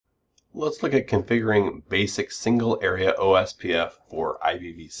Let's look at configuring basic single area OSPF for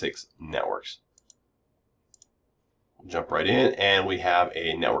IPv6 networks. Jump right in, and we have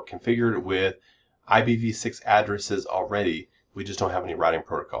a network configured with IPv6 addresses already. We just don't have any routing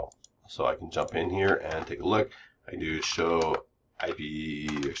protocol. So I can jump in here and take a look. I can do show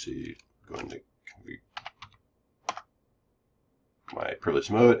IP, actually go into my privilege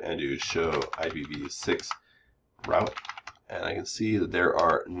mode and do show IPv6 route. And I can see that there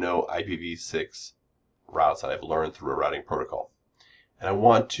are no IPv6 routes that I've learned through a routing protocol. And I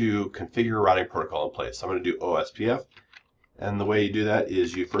want to configure a routing protocol in place. So I'm going to do OSPF. And the way you do that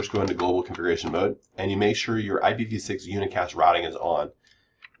is you first go into global configuration mode and you make sure your IPv6 unicast routing is on.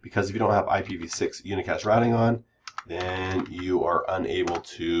 Because if you don't have IPv6 unicast routing on, then you are unable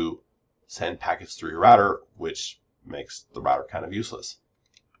to send packets through your router, which makes the router kind of useless.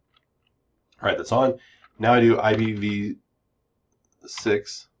 All right, that's on. Now I do IPv6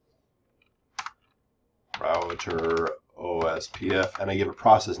 router OSPF, and I give a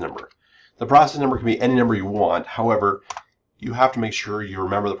process number. The process number can be any number you want. However, you have to make sure you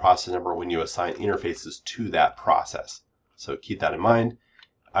remember the process number when you assign interfaces to that process. So keep that in mind.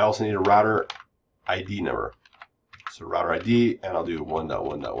 I also need a router ID number. So router ID, and I'll do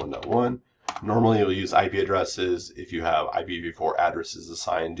 1.1.1.1. Normally you'll use IP addresses if you have IPv4 addresses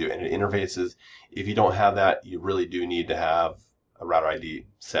assigned to any interfaces. If you don't have that, you really do need to have a router ID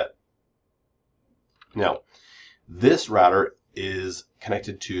set. Now, this router is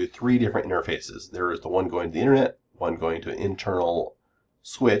connected to 3 different interfaces. There is the one going to the internet, one going to an internal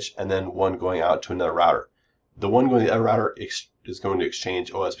switch, and then one going out to another router. The one going to the other router is going to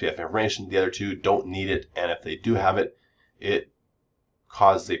exchange OSPF information. The other 2 don't need it, and if they do have it, it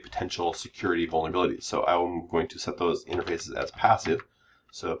causes a potential security vulnerability. So I'm going to set those interfaces as passive.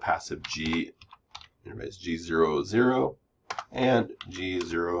 So passive G, interface G00 and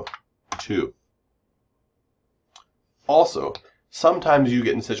G02. Also, sometimes you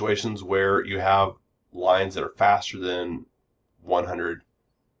get in situations where you have lines that are faster than 100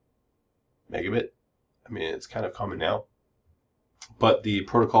 megabit. I mean, it's kind of common now. But the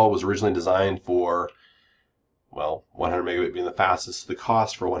protocol was originally designed for, well, 100 megabit being the fastest. The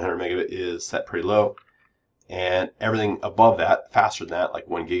cost for 100 megabit is set pretty low. And everything above that, faster than that, like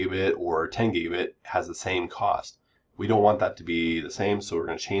 1 gigabit or 10 gigabit, has the same cost. We don't want that to be the same, so we're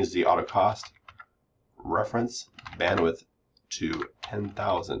going to change the auto cost reference bandwidth to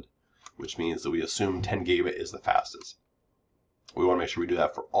 10,000, which means that we assume 10 gigabit is the fastest. We want to make sure we do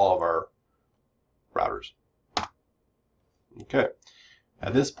that for all of our routers. Okay.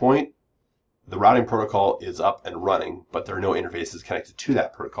 At this point, the routing protocol is up and running, but there are no interfaces connected to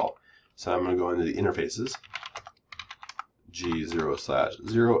that protocol. So I'm going to go into the interfaces,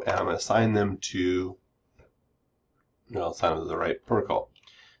 G0/0, and I'm going to assign them to, no, assign them to the right protocol.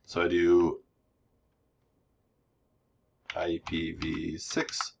 So I do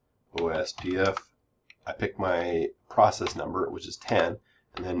IPv6 OSPF. I pick my process number, which is 10,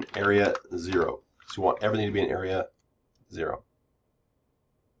 and then area 0. So you want everything to be in area 0.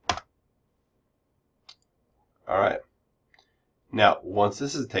 All right. Now, once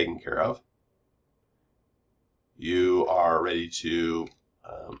this is taken care of, you are ready to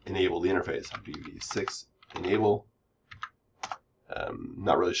enable the interface. IPv6 enable.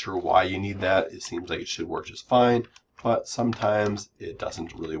 Not really sure why you need that. It seems like it should work just fine, but sometimes it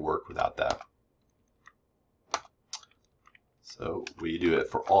doesn't really work without that. So we do it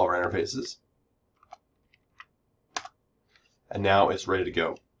for all of our interfaces. And now it's ready to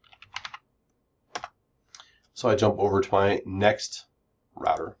go. So I jump over to my next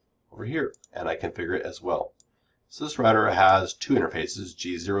router over here, and I configure it as well. So this router has 2 interfaces,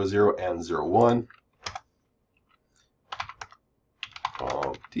 G00 and 01.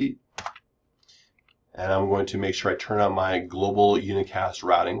 And I'm going to make sure I turn on my global unicast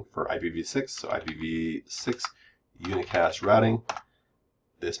routing for IPv6. So IPv6 unicast routing.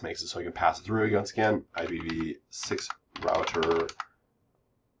 This makes it so I can pass it through once again. IPv6 router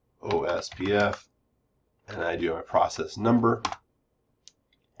OSPF. And I do my process number.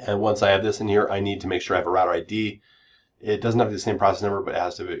 And once I have this in here, I need to make sure I have a router ID. It doesn't have to be the same process number, but it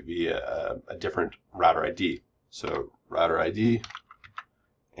has to be a different router ID. So router ID,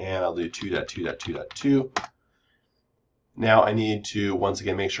 and I'll do 2.2.2.2. Now I need to once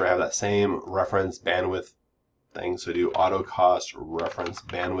again make sure I have that same reference bandwidth thing. So I do auto cost reference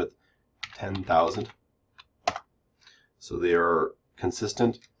bandwidth 10,000. So they are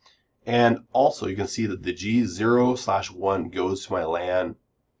consistent. And also you can see that the G0/1 goes to my LAN,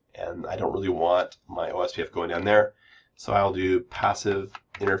 and I don't really want my OSPF going down there. So I'll do passive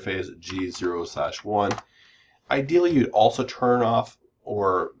interface G0/1. Ideally, you'd also turn off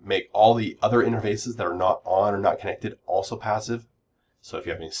or make all the other interfaces that are not on or not connected also passive. So if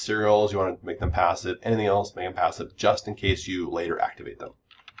you have any serials, you want to make them passive, anything else, make them passive, just in case you later activate them.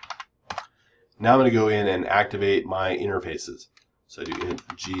 Now I'm going to go in and activate my interfaces. So I do int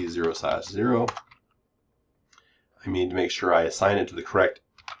g0/0. I need to make sure I assign it to the correct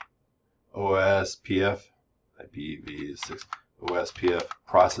OSPF, IPv6 OSPF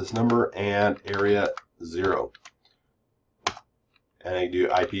process number and area 0. And I do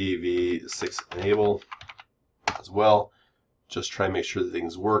IPv6 enable as well. Just try to make sure that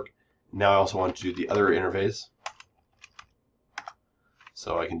things work. Now I also want to do the other interface.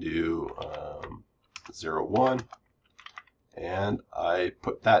 So I can do 0.1, and I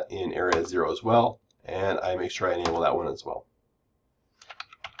put that in area 0 as well, and I make sure I enable that one as well.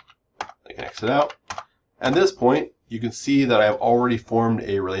 I can exit out. At this point, you can see that I've already formed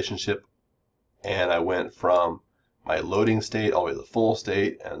a relationship, and I went from my loading state all the way to the full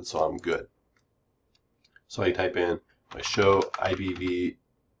state, and so I'm good. So I type in my show IPv6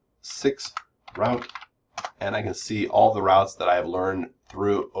 route, and I can see all the routes that I have learned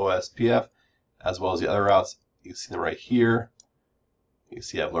through OSPF, as well as the other routes. You can see them right here. You can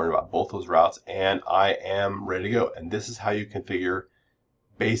see I've learned about both those routes, and I am ready to go. And this is how you configure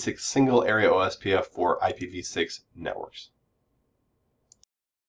basic single area OSPF for IPv6 networks.